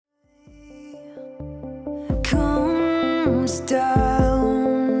comes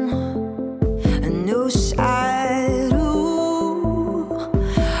down, and no shadow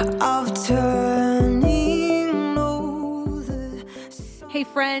of turning over. Hey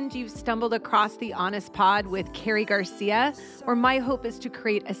friend, you've stumbled across the Honest Pod with Carrie Garcia, where my hope is to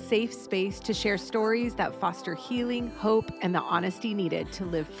create a safe space to share stories that foster healing, hope, and the honesty needed to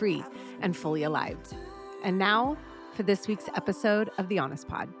live free and fully alive. And now for this week's episode of the Honest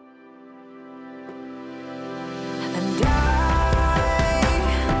Pod. And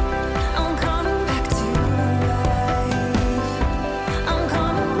I'm coming back to life. I'm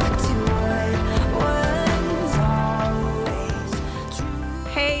coming back to what was always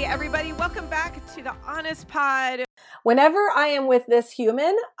true. Hey everybody, welcome back to the Honest Pod. Whenever I am with this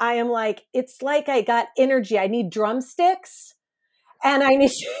human, I am like, it's like I got energy. I need drumsticks and I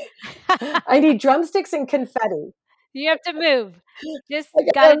need drumsticks and confetti. You have to move. Just I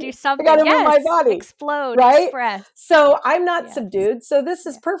got to do something. gotta move my Yes. body, Explode, right? express. So I'm not Yes. subdued. So this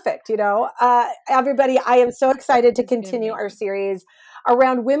is perfect. Everybody, I am so excited to It's gonna be continue our amazing. series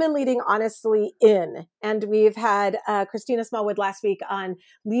around women leading honestly in. And we've had Christina Smallwood last week on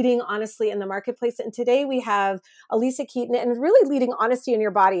leading honestly in the marketplace. And today we have Alisa Keeton and really leading honesty in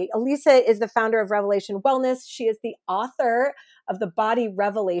your body. Alisa is the founder of Revelation Wellness. She is the author of The Body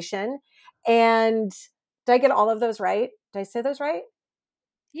Revelation. And did I get all of those right? Did I say those right?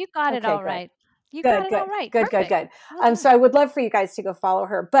 You got it Okay, all good. right. You Good, got it all right. good. Perfect. Well So I would love for you guys to go follow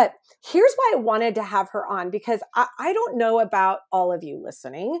her. But here's why I wanted to have her on, because I don't know about all of you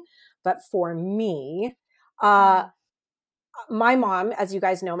listening, but for me, my mom, as you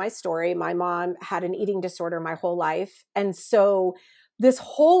guys know my story, my mom had an eating disorder my whole life. And so this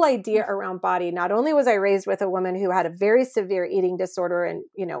whole idea around body, not only was I raised with a woman who had a very severe eating disorder and,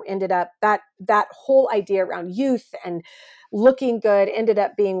 ended up that whole idea around youth and looking good ended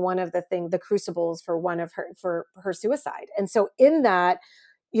up being one of the crucibles for for her suicide. And so in that,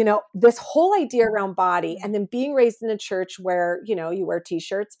 this whole idea around body and then being raised in a church where, you wear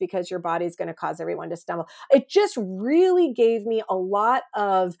t-shirts because your body's going to cause everyone to stumble. It just really gave me a lot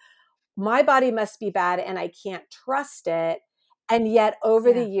of my body must be bad and I can't trust it. And yet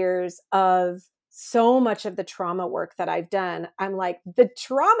over the years of so much of the trauma work that I've done, I'm like, the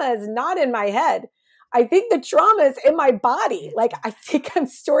trauma is not in my head. I think the trauma is in my body. Like, I think I'm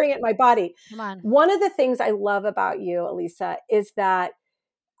storing it in my body. Come on. One of the things I love about you, Alisa, is that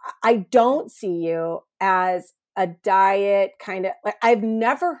I don't see you as a diet kind of, like, I've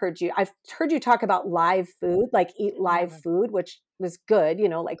heard you talk about live food, like eat live food, which was good,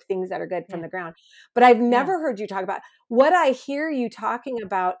 like things that are good from the ground. But I've never heard you talk about, what I hear you talking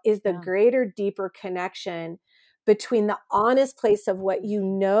about is the greater, deeper connection between the honest place of what you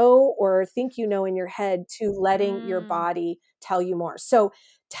know or think you know in your head to letting your body tell you more. So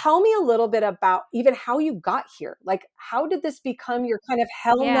tell me a little bit about even how you got here. Like, how did this become your kind of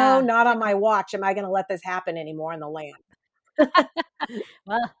hell no, not on my watch? Am I going to let this happen anymore in the land?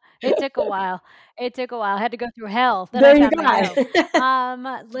 Well, it took a while. It took a while. I had to go through hell. Then There I you found my go.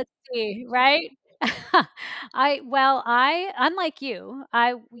 no. Let's see, right? I unlike you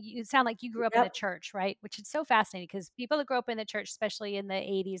sound like you grew up in the Yep. church, right? Which is so fascinating because people that grew up in the church, especially in the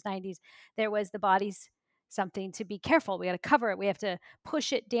 80s, 90s, there was the body's something to be careful. We got to cover it. We have to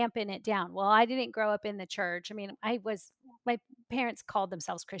push it, dampen it down. Well, I didn't grow up in the church. I mean, my parents called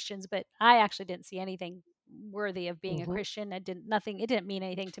themselves Christians, but I actually didn't see anything worthy of being a Christian. It didn't mean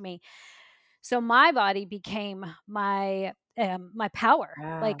anything to me. So my body became my power.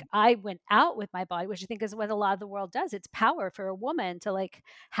 Wow. Like I went out with my body, which I think is what a lot of the world does. It's power for a woman to like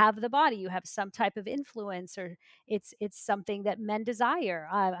have the body. You have some type of influence, or it's something that men desire.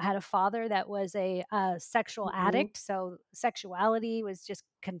 I had a father that was a sexual addict, so sexuality was just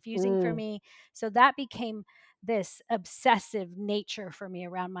confusing for me. So that became this obsessive nature for me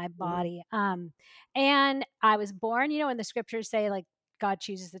around my body. And I was born, and the scriptures say like God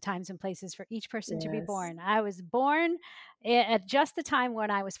chooses the times and places for each person to be Yes. born. I was born at just the time when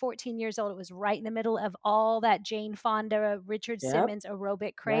I was 14 years old. It was right in the middle of all that Jane Fonda, Richard Yep. Simmons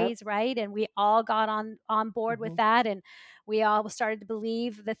aerobic craze, right? And we all got on board with that. And we all started to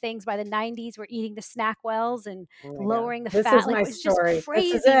believe the things by the 90s. We're eating the snack wells and Oh my God. lowering the This fat. is Like my it was just story. This is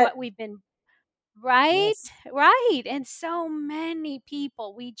crazy it. what we've been. Right, Yes. right. And so many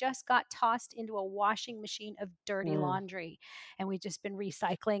people, we just got tossed into a washing machine of dirty laundry, and we've just been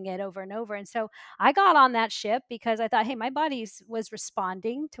recycling it over and over. And so I got on that ship because I thought, hey, my body was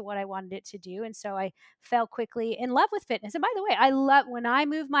responding to what I wanted it to do. And so I fell quickly in love with fitness. And by the way, I love when I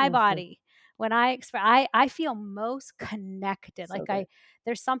move my body, when I feel most connected. So Like good.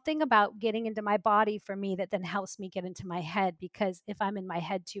 there's something about getting into my body for me that then helps me get into my head, because if I'm in my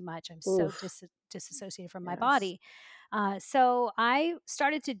head too much, I'm so Oof. disassociated from my Yes. body. So I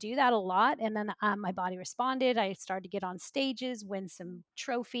started to do that a lot, and then my body responded. I started to get on stages, win some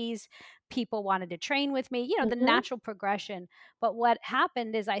trophies. People wanted to train with me, the Mhm. natural progression. But what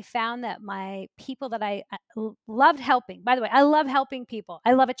happened is I found that my people that loved helping, by the way, I love helping people.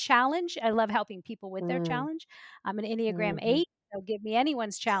 I love a challenge. I love helping people with their Mm. challenge. I'm an Enneagram Mhm. 8. So give me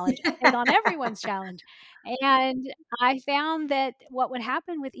anyone's challenge. I'll take on everyone's challenge. And I found that what would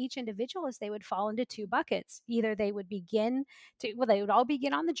happen with each individual is they would fall into 2 buckets. Either they would begin they would all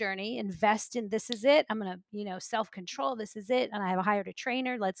begin on the journey, invest in, "This is it. I'm gonna, self-control. This is it. And I have hired a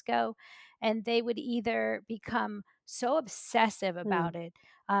trainer. Let's go." And they would either become so obsessive Mm. about it,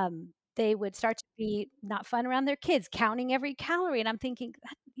 they would start to be not fun around their kids, counting every calorie, and I'm thinking,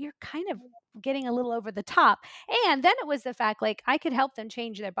 "That you're kind of getting a little over the top." And then it was the fact, like, I could help them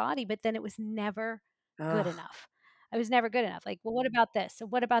change their body, but then it was never good Ugh. enough. I was never good enough. Like, "Well, what about this? And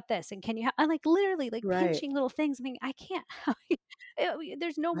what about this? And can you I'm like, literally, like, Right. pinching little things. I mean, I can't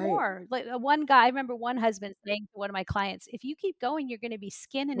there's no Right. more. Like, one guy I remember one husband saying to one of my clients, "If you keep going, you're gonna be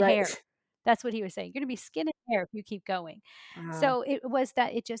skin and Right. hair." That's what he was saying. "You're gonna be skin and hair if you keep going." Wow. So, it was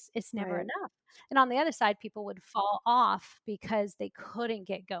that it's never Right. enough. And on the other side, people would fall off because they couldn't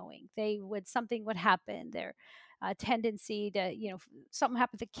get going. They would Something would happen. Their tendency to, something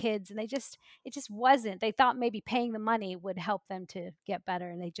happened to kids, and it just wasn't. They thought maybe paying the money would help them to get better,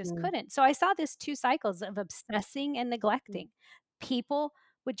 and they just Mm. couldn't. So I saw this two cycles of obsessing and Mm. neglecting. People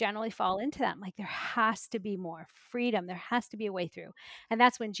would generally fall into that. I'm like, there has to be more freedom. There has to be a way through. And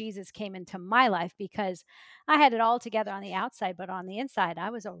that's when Jesus came into my life, because I had it all together on the outside, but on the inside,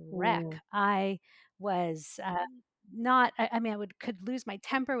 I was a wreck. Mm. I was not, I mean, I could lose my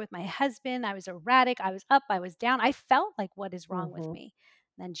temper with my husband. I was erratic. I was up, I was down. I felt like, what is wrong with Mhm. me?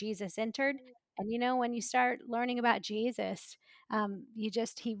 Then Jesus entered. And when you start learning about Jesus,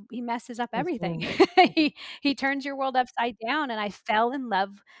 he messes up everything. Mhm. Mhm. He turns your world upside down. And I fell in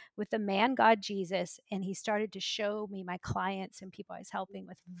love with the man God Jesus, and he started to show me my clients and people I was helping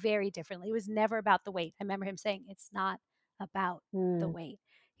with very differently. It was never about the weight. I remember him saying, "It's not about the Mm. weight."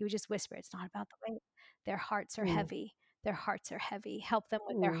 He would just whisper, "It's not about the weight. Their hearts are Mm. heavy. Their hearts are heavy. Help them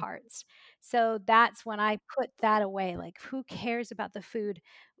with their Mm. hearts." So that's when I put that away. Like, who cares about the food?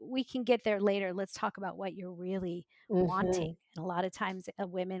 We can get there later. Let's talk about what you're really wanting. Mhm. And a lot of times,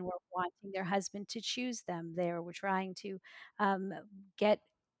 women were wanting their husband to choose them. They were trying to um, get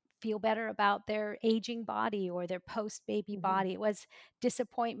feel better about their aging body or their post baby Mhm. body. It was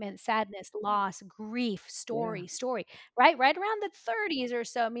disappointment, sadness, loss, grief, Yeah. story, right around the 30s or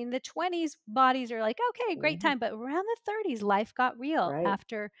so. I mean, the 20s bodies are like, okay, great Mhm. time, but around the 30s life got real Right.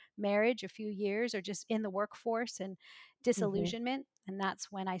 after marriage, a few years, or just in the workforce and Mhm. disillusionment. And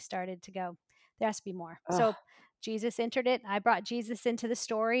that's when I started to go, there has to be more. Ugh. So Jesus entered it. I brought Jesus into the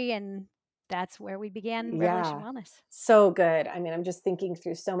story, and that's where we began Revelation Yeah. Wellness. So good. I mean, I'm just thinking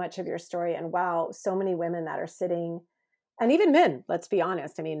through so much of your story, and wow, so many women that are sitting, and even men, let's be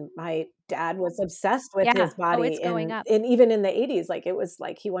honest. I mean, my dad was obsessed with Yeah. his Oh, body it's going up. and even in the 80s, like it was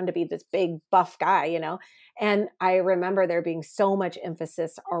like he wanted to be this big buff guy. And I remember there being so much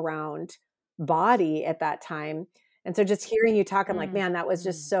emphasis around body at that time. And so just hearing you talk, I'm like, Mm, man, that was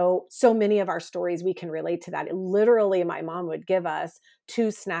just mm. so many of our stories we can relate to that. Literally, my mom would give us 2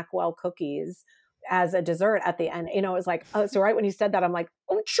 Snackwell cookies as a dessert at the end. It was like, oh, so right when you said that, I'm like,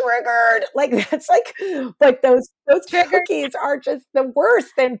 oh, triggered. Like that's like those Triggered. cookies are just the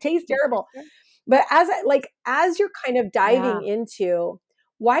worst and taste terrible. But as you're kind of diving Yeah. into,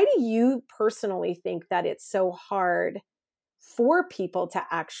 why do you personally think that it's so hard for people to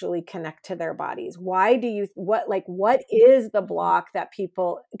actually connect to their bodies? Why do you what is the Mhm. block that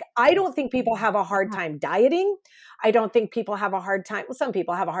people I don't think people have a hard Yeah. time dieting. I don't think people have a hard time, well, some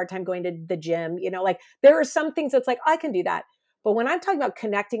people have a hard time going to the gym, like there are some things that's like I can do that. But when I'm talking about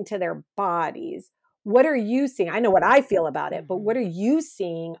connecting to their bodies, what are you seeing? I know what I feel about it, but what Mhm. are you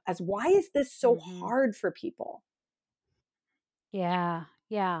seeing as why is this so Mhm. hard for people? Yeah.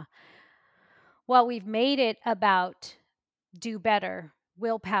 Yeah. Well, we've made it about do better,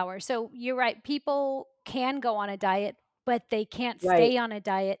 willpower. So you're right. People can go on a diet, but they can't Right. stay on a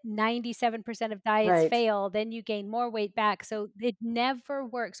diet. 97% of diets Right. fail. Then you gain more weight back. So it never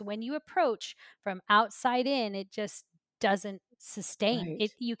works. When you approach from outside in, it just doesn't sustain Right.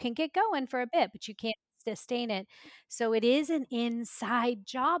 it. You can get going for a bit, but you can't sustain it. So it is an inside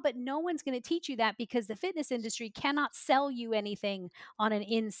job, but no one's going to teach you that, because the fitness industry cannot sell you anything on an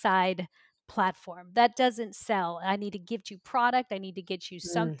inside platform. That doesn't sell. I need to give you product. I need to get you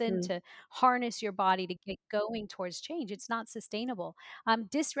something Mhm. to harness your body to get going towards change. It's not sustainable.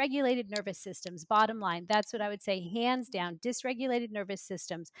 Dysregulated nervous systems, bottom line, that's what I would say, hands down, dysregulated nervous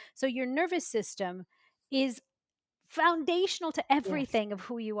systems. So your nervous system is foundational to Yes. everything of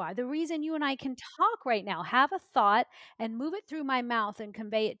who you are. The reason you and I can talk right now, have a thought and move it through my mouth and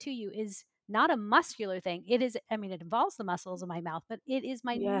convey it to you is not a muscular thing. It is, I mean, it involves the muscles of my mouth, but it is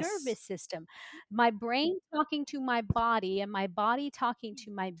my Yes. nervous system, my brain talking to my body and my body talking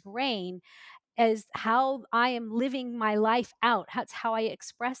to my brain as how I am living my life out. That's how I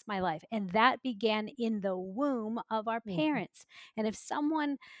express my life. And that began in the womb of our Mhm. parents. And if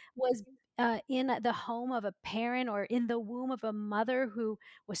someone was in the home of a parent or in the womb of a mother who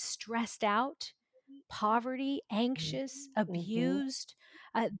was stressed out, poverty, Mhm. anxious, Mhm. abused,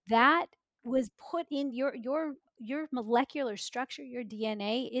 that was put in your molecular structure, your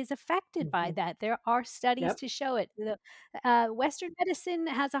DNA is affected by Mhm. that. There are studies Yep. to show it. Western medicine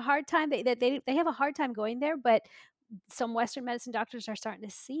has a hard time. They have a hard time going there, but some Western medicine doctors are starting to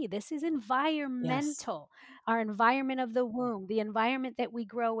see this is Yes. environmental. Our environment of the womb, the environment that we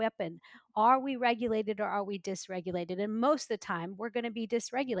grow up in. Are we regulated or are we dysregulated? And most of the time, we're going to be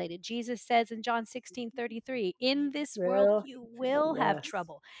dysregulated. Jesus says in John 16:33, in this world, Real. you will have Yes.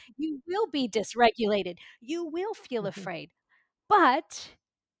 trouble. You will be dysregulated. You will feel Mhm. afraid. But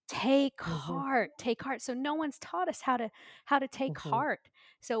take Mhm. heart, take heart. So no one's taught us how to take Mhm. heart.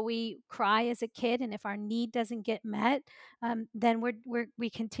 So we cry as a kid, and if our need doesn't get met, then we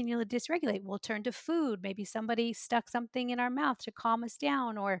continually dysregulate. We'll turn to food. Maybe somebody stuck something in our mouth to calm us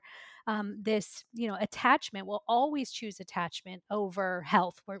down, or this attachment. We'll always choose attachment over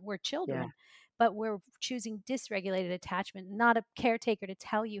health. We're Yeah. children. But we're choosing dysregulated attachment, not a caretaker to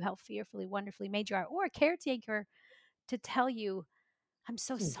tell you how fearfully, wonderfully made you are, or a caretaker to tell you, I'm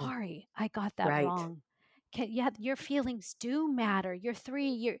so Mhm. sorry. I got that Right. wrong. Yeah, your feelings do matter. You're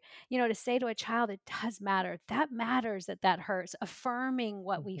 3. To say to a child, it does matter. That matters. That hurts. Affirming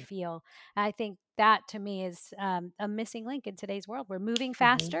what we Mhm. feel. I think that to me is a missing link in today's world. We're moving Mhm.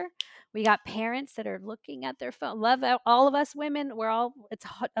 faster. We got parents that are looking at their phone. Love all of us women. It's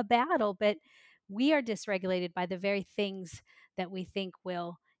a battle, but we are dysregulated by the very things that we think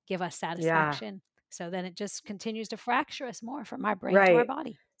will give us Yeah. satisfaction. So then it just continues to fracture us more from our brain to our Right.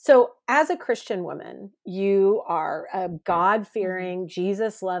 body. So, as a Christian woman, you are a God Mhm. fearing,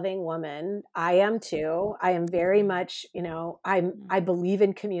 Jesus loving woman. I am too. I am very much, I Mhm. believe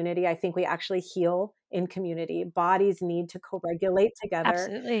in community. I think we actually heal in community. Bodies need to co regulate together.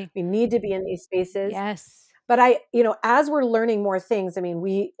 Absolutely. We need to be in these spaces. Yes. But as we're learning more things, I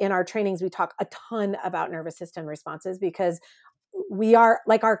mean, in our trainings, we talk a ton about nervous system responses because we are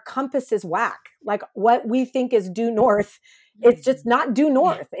like our compass is whack. Like what we think is due north, it's just Mhm. not due Yeah.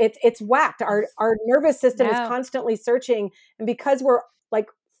 north. It's whacked. Our Yes. our nervous system is No. constantly searching, and because we're like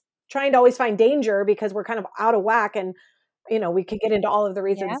trying to always find danger because we're kind of out of whack, and we could get into all of the Yeah.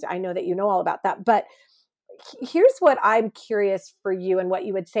 reasons. I know that you know all about that, but here's what I'm curious for you and what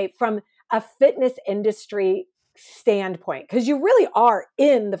you would say from a fitness industry standpoint, because you really are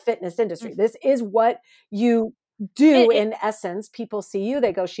in the fitness industry. Mm. This is what you do It in essence. People see you,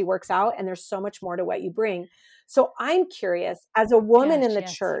 they go, she works out, and there's so much more to what you bring. So I'm curious, as a woman in Gosh, the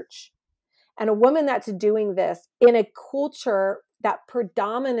yes. church, and a woman that's doing this in a culture that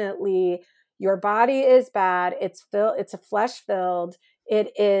predominantly your body is bad, it's a flesh filled,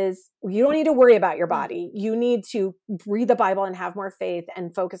 it is, you don't need to worry about your Mm. body, you need to read the Bible and have more faith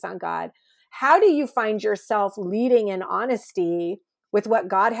and focus on God. How do you find yourself leading in honesty with what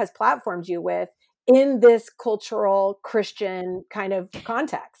God has platformed you with in this cultural Christian kind of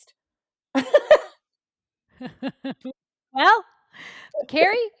context? Well,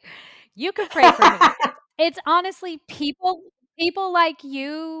 Carrie, you could pray for me. It's honestly people like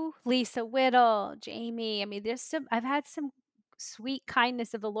you, Lisa Whittle, Jamie. I mean, I've had some sweet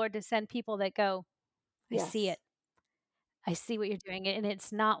kindness of the Lord to send people that go, I see Yes. it. I see what you're doing, and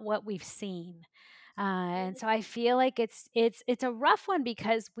it's not what we've seen. And so I feel like it's a rough one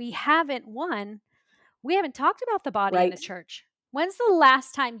because we haven't talked about the body in the Right. church. When's the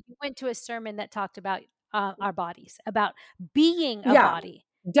last time you went to a sermon that talked about our bodies, about being a Yeah. body?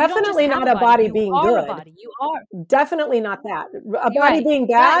 You don't just Definitely have not a a body; body you being are a good. body. You are Definitely not that. A you're body right, being right,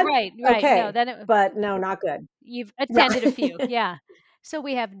 bad? right, right. No, Okay, then but no, not good. you've Yeah. attended a few, yeah. So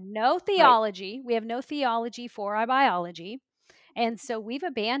we have no Right. theology. We have no theology for our biology. And so we've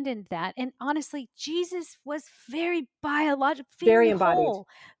abandoned that. And honestly, Jesus was very biological, very Very embodied. whole,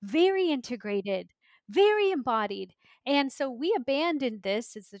 very integrated, very embodied. And so we abandoned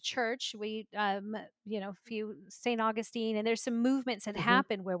this as the church. We, few St. Augustine, and there's some movements that Hmm.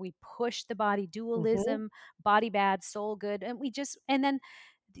 happened where we pushed the body, Hmm. dualism, body bad, soul good. And then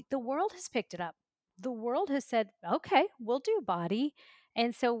the world has picked it up. The world has said, okay, we'll do body.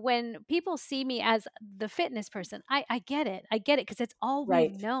 And so when people see me as the fitness person, I get it. I get it because it's all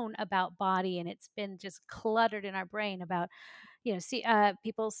we've Right. known about body, and it's been just cluttered in our brain about, see,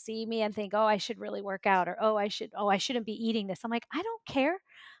 people see me and think, oh, I should really work out, or oh, I shouldn't be eating this. I'm like, I don't care.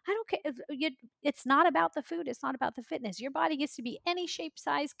 I don't care. It's not about the food. It's not about the fitness. Your body gets to be any shape,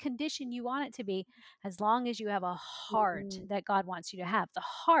 size, condition you want it to be, as long as you have a heart Mhm. that God wants you to have. The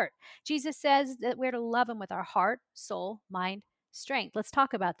heart. Jesus says that we're to love him with our heart, soul, mind, strength. Let's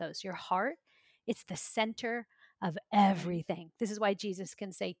talk about those. Your heart, it's the center of everything. This is why Jesus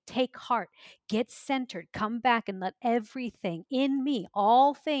can say, take heart, get centered, come back and let everything in me,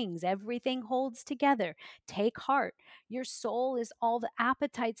 all things, everything holds together. Take heart. Your soul is all the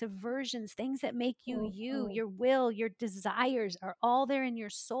appetites, aversions, things that make you you, Mhm. your will, your desires are all there in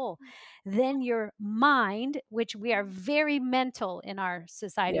your soul. Then your mind, which we are very mental in our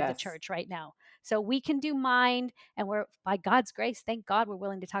society of the Yes, church right now. So we can do mind, and we're, by God's grace, thank God we're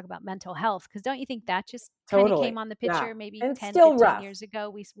willing to talk about mental health, because don't you think that just kind of came totally. on the Yeah. picture maybe And it's 10, still 15 rough. years ago?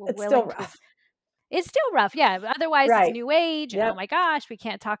 We were It's still willing to. rough. It's still rough, yeah. Otherwise, it's Right. new age, and oh Yep. my gosh, we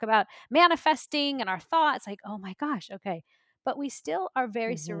can't talk about manifesting and our thoughts. Like, oh my gosh, okay. But we still are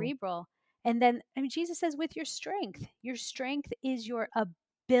very Hmm. cerebral. And then, I mean, Jesus says, with your strength is your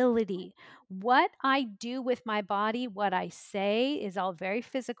ability. What I do with my body, what I say is all very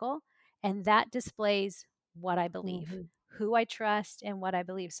physical, and that displays what I believe, Hmm. who I trust, and what I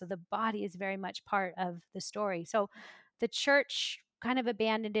believe. So the body is very much part of the story. So the church kind of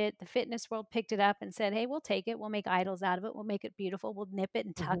abandoned it. The fitness world picked it up and said, hey, we'll take it. We'll make idols out of it. We'll make it beautiful. We'll nip it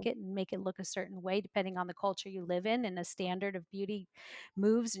and tuck Hmm. it and make it look a certain way, depending on the culture you live in. And the standard of beauty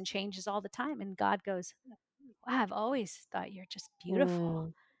moves and changes all the time. And God goes, wow, I've always thought you're just beautiful.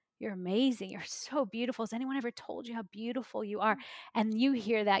 Mm. You're amazing. You're so beautiful. Has anyone ever told you how beautiful you are? And you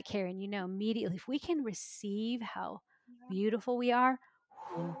hear that, Karen, immediately, if we can receive how beautiful we are,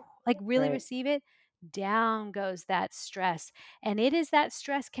 Mm. like really Right. receive it, down goes that stress. And it is that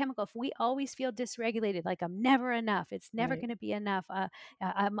stress chemical. If we always feel dysregulated, like I'm never enough, it's never Right. going to be enough,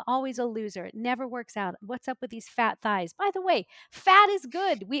 I'm always a loser, it never works out. What's up with these fat thighs? By the way, fat is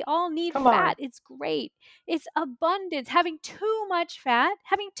good. We all need Come on. fat. It's great. It's abundance. Having too much fat,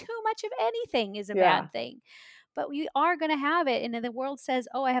 having too much of anything is a Yeah. bad thing. But we are going to have it. And then the world says,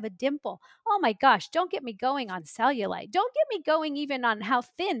 oh, I have a dimple. Oh my gosh, don't get me going on cellulite. Don't get me going even on how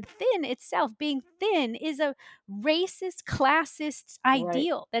thin. Thin itself, being thin, is a racist, classist Right.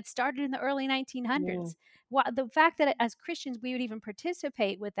 ideal that started in the early Mm. 1900s. The fact that as Christians we would even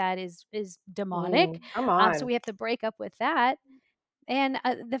participate with that is demonic. Mm. Come So on. we have to break up with that. And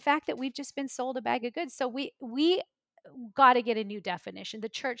the fact that we've just been sold a bag of goods. So we got to get a new definition. The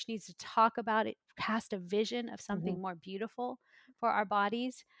church needs to talk about it, cast a vision of Hmm. something more beautiful for our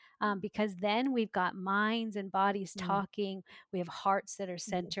bodies, because then we've got minds and bodies Mm. talking. We have hearts that are Mhm.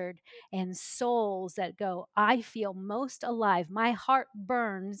 centered and souls that go, I feel most alive. My heart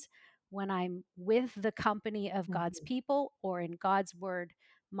burns when I'm with the company of God's Mhm. people or in God's word.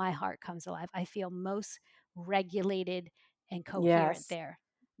 My heart comes alive. I feel most regulated and coherent Yes. there.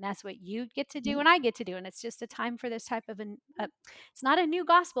 And that's what you get to do and I get to do. And it's just a time for this type of it's not a new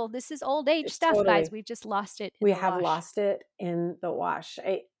gospel. This is old age stuff, guys. Totally. We've just lost it in We the have wash. lost it in the wash.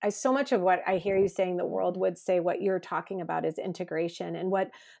 I so much of what I hear you saying, the world Mhm. would say what you're talking about is integration. And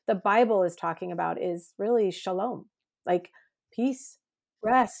what the Bible is talking about is really shalom, like peace,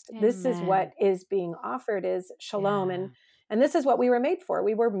 rest. This is what Amen. is being offered is shalom. Yeah. And this is what we were made for.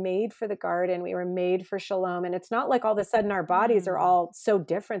 We were made for the garden. We were made for shalom. And it's not like all of a sudden our bodies are Mm. all so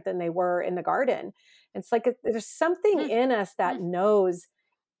different than they were in the garden. It's like there's something Mm. in us that Mm. knows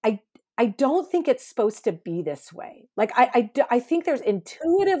I I don't think it's supposed to be this way. Like I think there's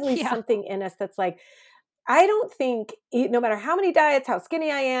intuitively Yeah. something in us that's like I don't think no matter how many diets, how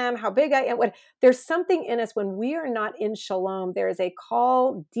skinny I am, how big I am, there's something in us when we are not in shalom. There is a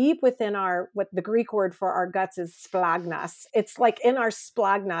call deep within what the Greek word for our guts is splagnas. It's like in our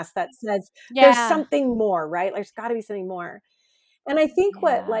splagnas that says there's Yeah. something more, right? There's got to be something more. And I think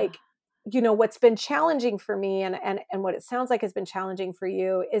what Yeah. what's been challenging for me and what it sounds like has been challenging for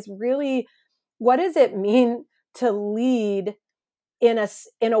you is really what does it mean to lead in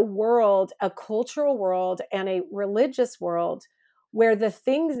a world, a cultural world and a religious world where the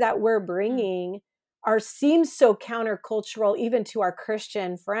things that we're Mm. bringing are seem so countercultural even to our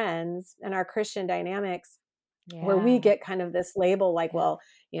Christian friends and our Christian dynamics. where we Yeah. get kind of this label like, Yeah. well,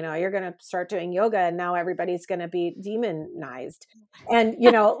 you're going to start doing yoga and now everybody's going to be demonized. And,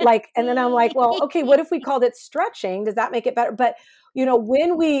 like, and then I'm like, well, okay, what if we called it stretching? Does that make it better? But,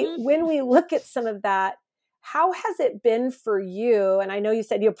 when we look at some of that, how has it been for you? And I know you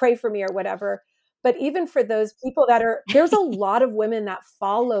said you'll pray for me or whatever, but even for those people there's a lot of women that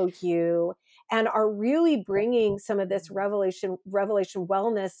follow you and are really bringing some of this revelation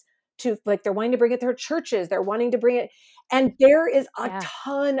wellness to, like, they're wanting to bring it to their churches. They're wanting to bring it. And there is a Yeah.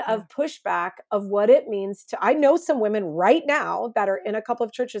 ton Yeah. of pushback of what it means I know some women right now that are in a couple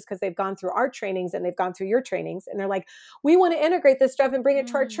of churches because they've gone through our trainings and they've gone through your trainings. And they're like, we want to integrate this stuff and bring it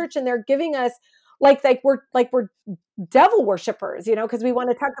to our Mm. church. And they're giving us like we're devil worshipers, because we want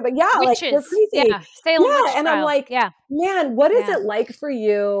to talk about, yeah, like we're Witches. crazy. Yeah. Salem Yeah. witch And I'm trials. like, Yeah. man, what is Yeah. it like for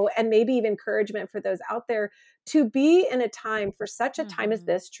you? And maybe even encouragement for those out there to be in a time, for such a time as Mhm.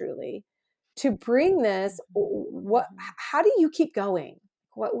 this, truly, to bring this. Mhm. Mhm. How do you keep going?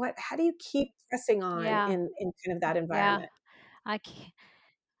 How do you keep pressing on Yeah. in kind of that Yeah. environment? I ke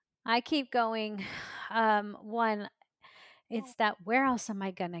I keep going. One, it's that where else am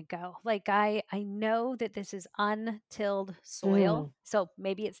I gonna go? Like I know that this is untilled soil. Mm, So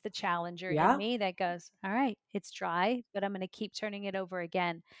maybe it's the challenger in yeah. me that goes, all right, it's dry, but I'm gonna keep turning it over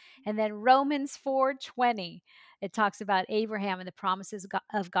again. And then Romans 4:20, it talks about Abraham and the promises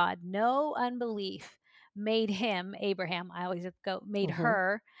of God. No unbelief made him, Abraham, I always go, made Hmm.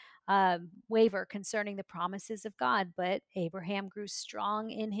 her waver concerning the promises of God. But Abraham grew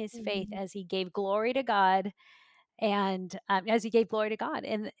strong in his faith as he gave glory to God, and as he gave glory to God,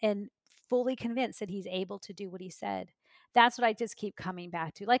 and fully convinced that he's able to do what he said. That's what I just keep coming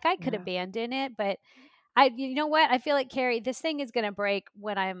back to. Like, I could Yeah. abandon it, but you know what? I feel like, Carrie, this thing is going to break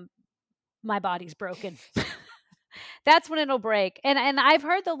when my body's broken. That's when it'll break. And I've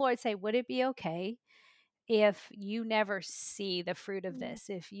heard the Lord say, "Would it be okay if you never see the fruit of this?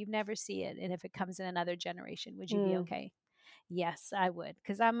 If you never see it, and if it comes in another generation, would you be Mm, okay?" Yes, I would,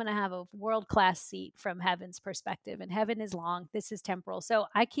 because I'm going to have a world class seat from heaven's perspective, and heaven is long. This is temporal. So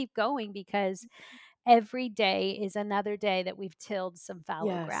I keep going because every day is another day that we've tilled some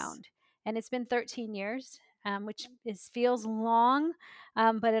fallow yes. ground. And it's been 13 years, which feels long,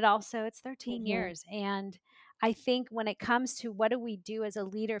 but it's 13 Hmm. years. And I think when it comes to what do we do as a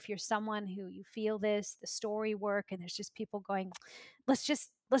leader, if you're someone who you feel this, the story work, and there's just people going, let's just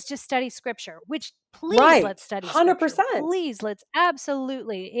study scripture, which please Right. let's study scripture. 100%. Please let's,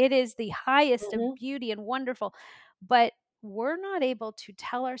 absolutely. It is the highest of Hmm. beauty and wonderful. But we're not able to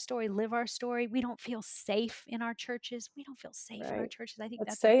tell our story, live our story. We don't feel safe in our churches. We don't feel safe in our Right. churches. I think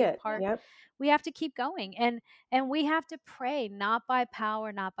Let's that's a say big it. part. Yep. We have to keep going, and we have to pray, not by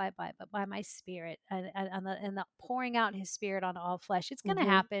power, not by but by my spirit, and the pouring out his spirit on all flesh. It's going to Hmm.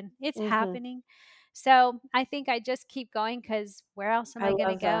 happen. It's Hmm. happening. So I think I just keep going, because where else am I I going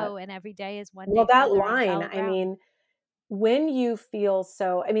to love that. go? And every day is one Well, day that further on line, fallow I ground. mean, when you feel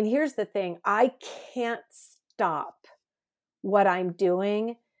so, I mean, here's the thing, I can't stop what I'm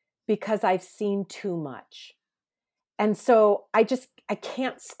doing because I've seen too much. And so I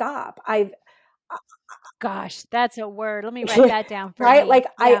can't stop. Gosh, that's a word. Let me write that down for Right? me. Like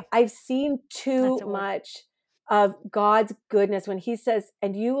Yeah, I've seen that's too a word. much of God's goodness when he says,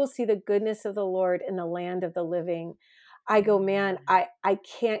 and you will see the goodness of the Lord in the land of the living. I go, man, Mm, I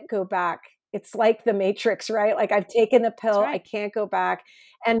can't go back. It's like the Matrix, right? Like I've taken the that's pill, I right. can't go back.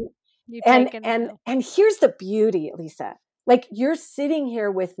 And You've and taken the and pill. and here's the beauty, Lisa. Like you're sitting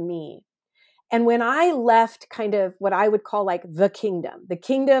here with me. And when I left kind of what I would call like the kingdom,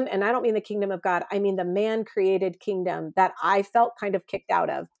 and I don't mean the kingdom of God, I mean the man created kingdom that I felt kind of kicked out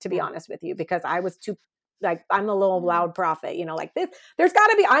of, to be Yeah. honest with you, because I was too, like, I'm a little Mm. loud prophet, like this, there's got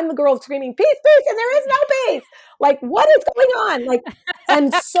to be, I'm the girl screaming, peace, peace, and there is no peace. Like, what is going on? Like,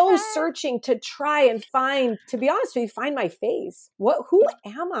 and so searching to try and find, to be honest with you, find my face. Who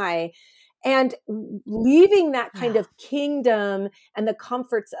am I? And leaving that kind Yeah. of kingdom and the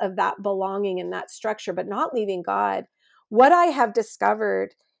comforts of that belonging in that structure, but not leaving God. What I have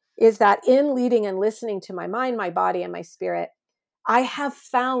discovered is that in leading and listening to my mind, my body, and my spirit, I have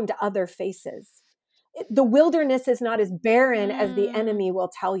found other faces. The wilderness is not as barren as the Mm. enemy will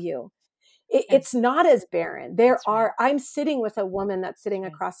tell you. It's Yes, not as barren. that's right. I'm sitting with a woman that's That's sitting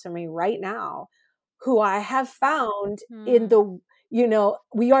right. across from me right now who I have found in Mm. the,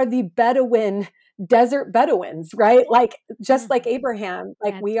 we are the Bedouin, desert Bedouins, right? Like, just like Mhm. Abraham,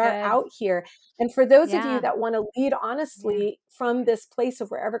 like That's we are good. out here. And for those of you Yeah. that want to lead Yeah. honestly from this place of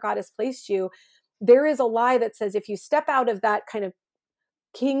wherever God has placed you, there is a lie that says if you step out of that kind of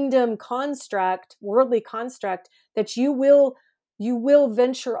kingdom construct, worldly construct, that you will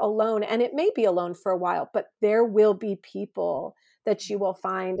venture alone, and it may be alone for a while, but there will be people that you will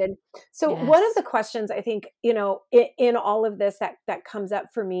find. And so one of the Yes. questions I think, in all of this that comes up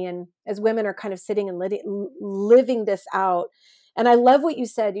for me, and as women are kind of sitting and living this out, and I love what you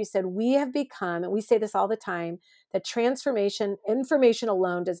said. You said, we have become, and we say this all the time, that information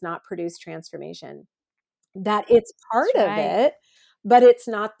alone does not produce transformation, that it's part That's of right. it, but it's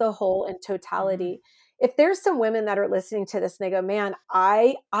not the whole in Mhm. totality. If there's some women that are listening to this and they go, man,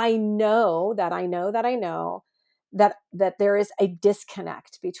 I know that I know that I know that there is a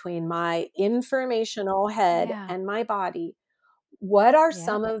disconnect between my informational head Yeah. and my body. What are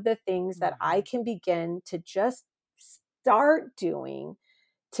Yep. some of the things that I Mhm. can begin to just start doing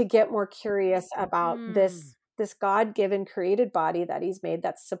to get more curious about Mm. this God-given created body that he's made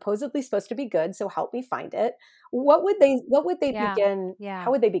that's supposedly supposed to be good, so help me find it. What would they Yeah. begin?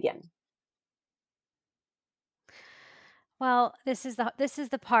 How Yeah. would they begin? Well, this is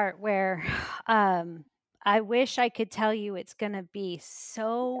the part where I wish I could tell you it's gonna be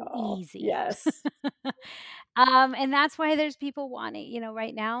so Oh, easy. yes. And that's why there's people wanting,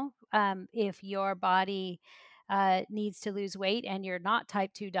 right now, if your body needs to lose weight and you're not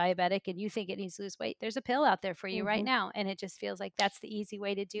type 2 diabetic and you think it needs to lose weight, there's a pill out there for you right Mhm, now. And it just feels like that's the easy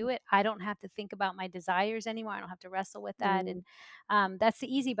way to do it. I don't have to think about my desires anymore. I don't have to wrestle with that. And mm, that's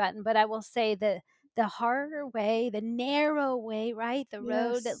the easy button. But I will say the harder way, the narrow way, right? The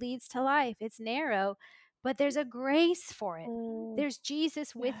road that yes. leads to life. It's narrow, but there's a grace for it. Mm, There's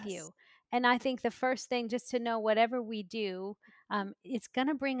Jesus with yes, you. And I think the first thing, just to know whatever we do, it's going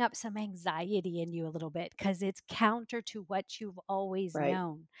to bring up some anxiety in you a little bit because it's counter to what you've always right.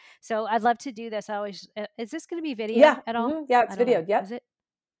 known. So I'd love to do this. Is this going to be Yeah, video at all? mhm, yeah, I it's don't know. videoed, yep. Is it?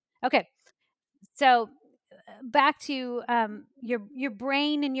 Okay. So back to your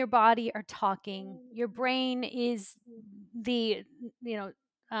brain and your body are talking. Your brain is the you know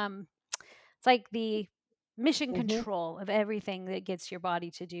um, it's like the mission Mhm, control of everything that gets your body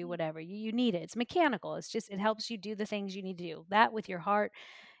to do whatever you need it. It's mechanical. It helps you do the things you need to do. That with your heart,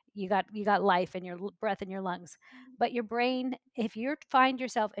 you got life and your breath in your lungs. But your brain, if you find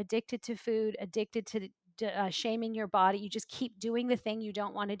yourself addicted to food, addicted to shaming your body, you just keep doing the thing you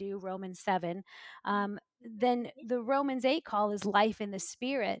don't want to do, Romans 7, then the Romans 8 call is life in the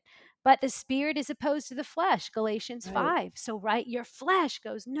spirit. But the spirit is opposed to the flesh, Galatians right. 5. So, right, your flesh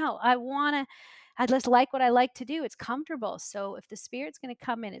goes, no, I just like what I like to do. It's comfortable. So if the spirit's going to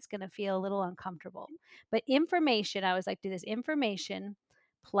come in, it's going to feel a little uncomfortable. But information, I always like to do this, information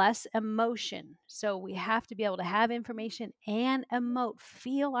plus emotion. So we have to be able to have information and emote,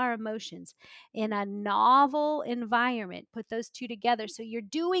 feel our emotions in a novel environment. Put those two together. So you're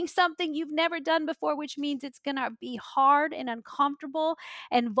doing something you've never done before, which means it's going to be hard and uncomfortable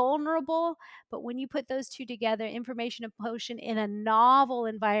and vulnerable. But when you put those two together, information and emotion in a novel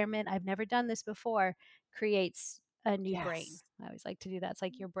environment, I've never done this before, creates a new brain. Yes. I always like to do that. It's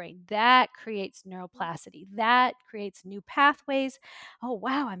like your brain. That creates neuroplasticity. That creates new pathways. Oh,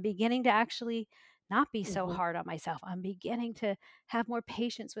 wow, I'm beginning to actually not be so Mhm, hard on myself. I'm beginning to have more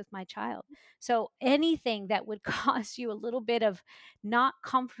patience with my child. So anything that would cause you a little bit of not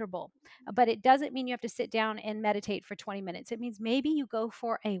comfortable, but it doesn't mean you have to sit down and meditate for 20 minutes. It means maybe you go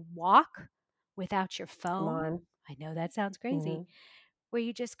for a walk without your come phone. on. I know that sounds crazy, Mhm, where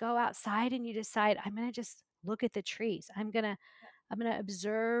you just go outside and you decide, I'm going to just look at the trees. I'm going to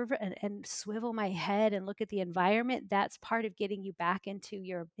observe and swivel my head and look at the environment. That's part of getting you back into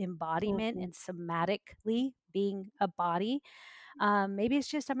your embodiment mhm, and somatically being a body. Maybe it's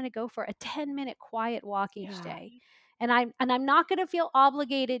just I'm going to go for a 10-minute quiet walk each yeah, day. And I'm not going to feel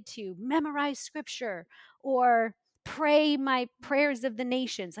obligated to memorize scripture or pray my prayers of the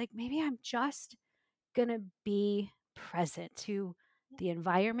nations. Like maybe I'm just going to be present to the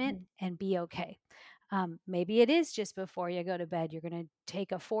environment mhm, and be okay. Maybe it is just before you go to bed. You're going to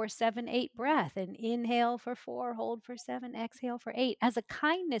take a 4-7-8 breath and inhale for 4, hold for 7, exhale for 8 as a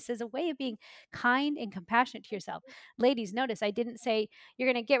kindness, as a way of being kind and compassionate to yourself. Ladies, notice I didn't say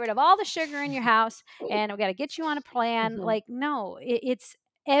you're going to get rid of all the sugar in your house and we got to get you on a plan. mhm, Like, no, it's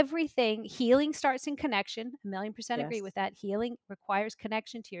everything. Healing starts in connection. A million percent agree yes. with that. Healing requires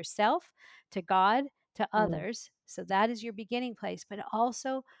connection to yourself, to God, to Mm, others. So that is your beginning place, but it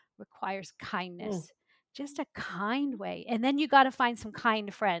also requires mm, kindness, just a kind way. And then you got to find some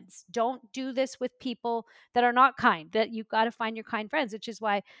kind friends. Don't do this with people that are not kind. That you got to find your kind friends, which is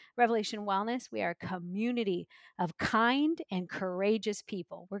why Revelation Wellness, we are a community of kind and courageous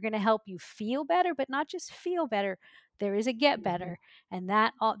people. We're going to help you feel better, but not just feel better. There is a get mhm, better, and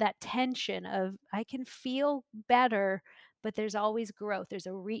that tension of I can feel better, but there's always growth. There's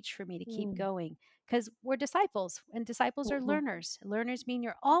a reach for me to keep mm, going because we're disciples, and disciples are Mhm. learners. Learners mean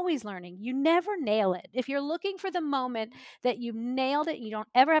you're always learning. You never nail it. If you're looking for the moment that you nailed it, you don't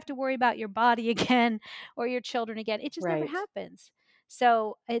ever have to worry about your body again or your children again. It just never Right. happens.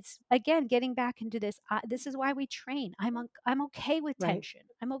 So it's again getting back into this. This is why we train. I'm okay with Right. tension.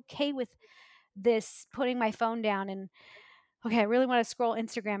 I'm okay with this putting my phone down and okay, I really want to scroll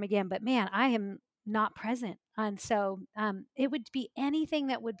Instagram again, but man, I am not present. And so it would be anything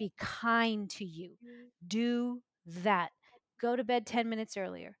that would be kind to you. Do that. Go to bed 10 minutes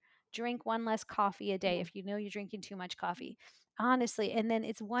earlier. Drink one less coffee a day if you know you're drinking too much coffee. Honestly, and then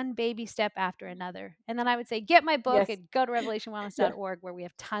it's one baby step after another. And then I would say, get my book Yes. and go to revelationwellness.org where we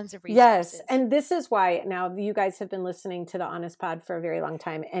have tons of Yes. resources. And this is why now you guys have been listening to the Honest Pod for a very long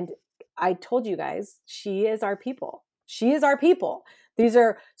time. And I told you guys, she is our people. She is our people. These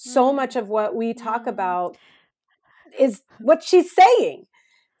are so much Mm, of what we talk mm, about is what she's saying.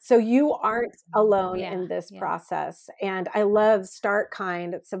 So you aren't alone yeah, in this yeah. process. And I love start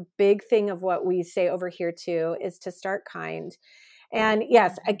kind. It's a big thing of what we say over here too, is to start kind. And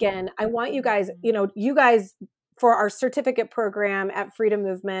yes, Mhm, again, I want you guys, mhm. you guys for our certificate program at Freedom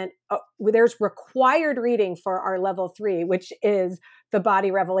Movement, there's required reading for our level 3, which is the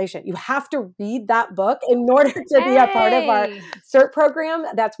body revelation. You have to read that book in order to be a part of our Hey! CERT program.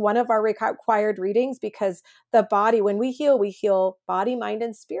 That's one of our required readings because the body, when we heal body, mind,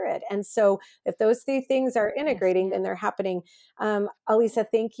 and spirit. And so if those 3 things are Yes, integrating, then ma'am. they're happening. Alisa,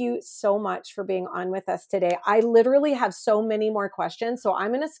 thank you so much for being on with us today. I literally have so many more questions. So I'm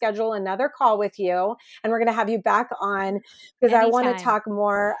going to schedule another call with you and we're going to have you back on because I want to Anytime. talk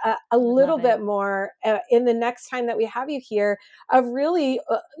more, a I would little love it. bit more in the next time that we have you here of really,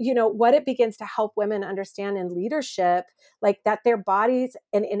 what it begins to help women understand in leadership, like that their bodies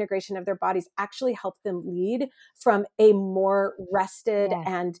and integration of their bodies actually help them lead from a more rested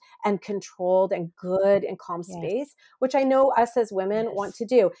Yes, and controlled and good and calm yes, space, which I know us as women want yes, to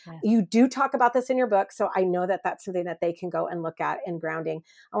do. yes. You do talk about this in your book, so I know that that's something that they can go and look at in grounding.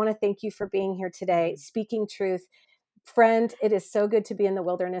 I want to thank you for being here today, Mhm. speaking truth. Friend, it is so good to be in the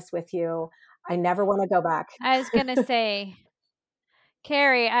wilderness with you. I never want to go back. I was gonna say,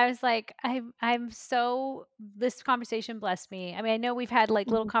 Carrie, I was like, I'm so this conversation blessed me. I mean, I know we've had like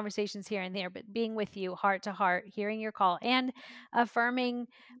little Mhm. conversations here and there, but being with you heart to heart, hearing your call and affirming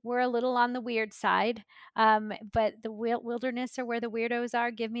we're a little on the weird side. But the wilderness are where the weirdos are.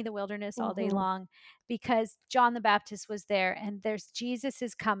 Give me the wilderness all day Mhm. long because John the Baptist was there and there's Jesus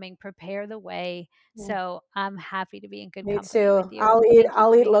is coming, prepare the way. Mm. So I'm happy to be in good Me company with too. you. I'll eat Thank you I'll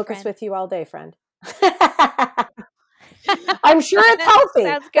for eat being a locusts friend. with you all day, friend. I'm sure it's healthy.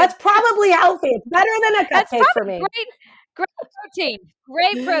 Sounds good. That's probably healthy. It's better than a That's cupcake for probably me. great protein.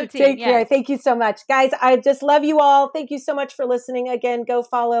 Great protein, Take care. yes. Thank you so much. Guys, I just love you all. Thank you so much for listening. Again, go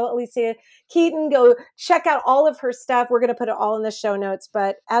follow Alisa Keeton. Go check out all of her stuff. We're going to put it all in the show notes.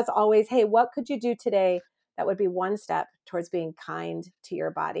 But as always, hey, what could you do today that would be one step towards being kind to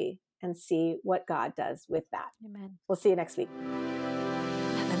your body and see what God does with that? Amen. We'll see you next week.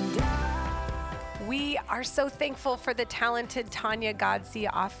 We are so thankful for the talented Tanya Godsey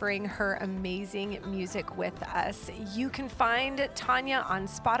offering her amazing music with us. You can find Tanya on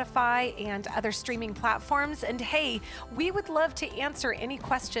Spotify and other streaming platforms. And hey, we would love to answer any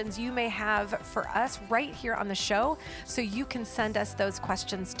questions you may have for us right here on the show. So you can send us those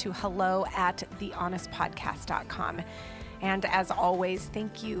questions to hello@thehonestpodcast.com. And as always,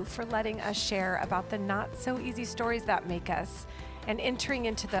 thank you for letting us share about the not so easy stories that make us and entering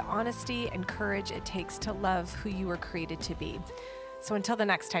into the honesty and courage it takes to love who you were created to be. So until the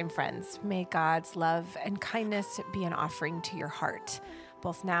next time, friends, may God's love and kindness be an offering to your heart,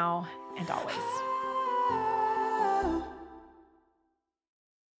 both now and always.